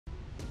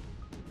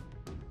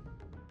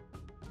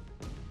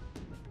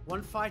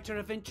One fighter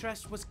of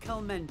interest was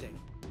Kelmendi,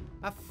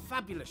 a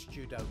fabulous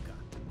judoka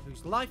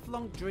whose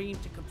lifelong dream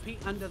to compete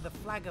under the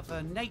flag of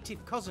her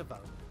native Kosovo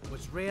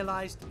was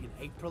realised in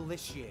April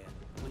this year,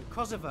 when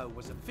Kosovo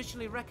was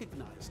officially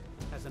recognised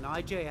as an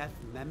IJF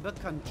member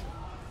country.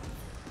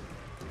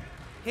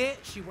 Here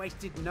she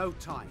wasted no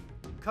time,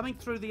 coming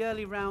through the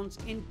early rounds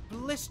in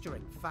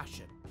blistering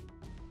fashion.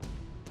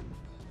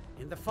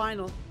 In the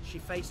final, she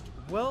faced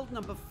world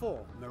number 4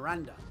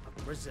 Miranda of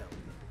Brazil.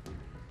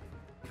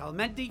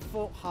 Kelmendi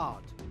fought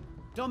hard,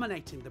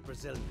 dominating the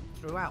Brazilian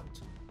throughout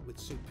with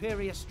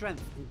superior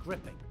strength and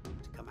gripping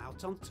to come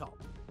out on top.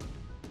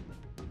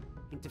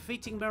 In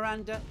defeating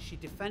Miranda, she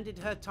defended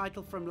her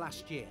title from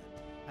last year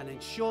and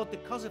ensured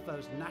that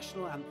Kosovo's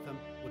national anthem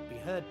would be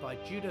heard by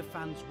judo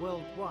fans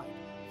worldwide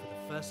for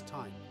the first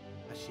time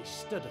as she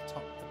stood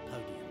atop the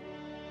podium.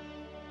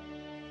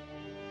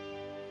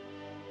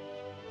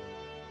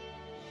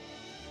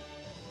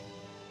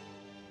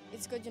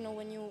 It's good, you know,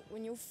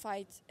 when you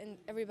fight and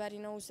everybody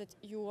knows that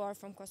you are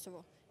from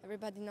Kosovo.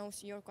 Everybody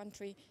knows your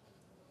country.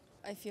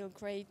 I feel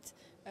great.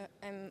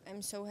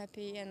 I'm so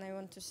happy, and I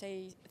want to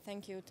say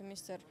thank you to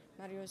Mr.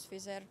 Marius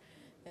Fizer.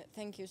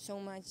 Thank you so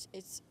much.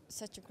 It's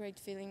such a great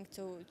feeling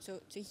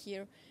to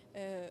hear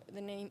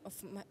the name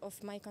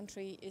of my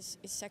country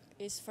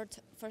is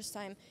first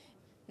time.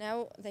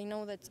 Now they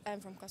know that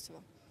I'm from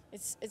Kosovo.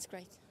 It's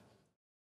great.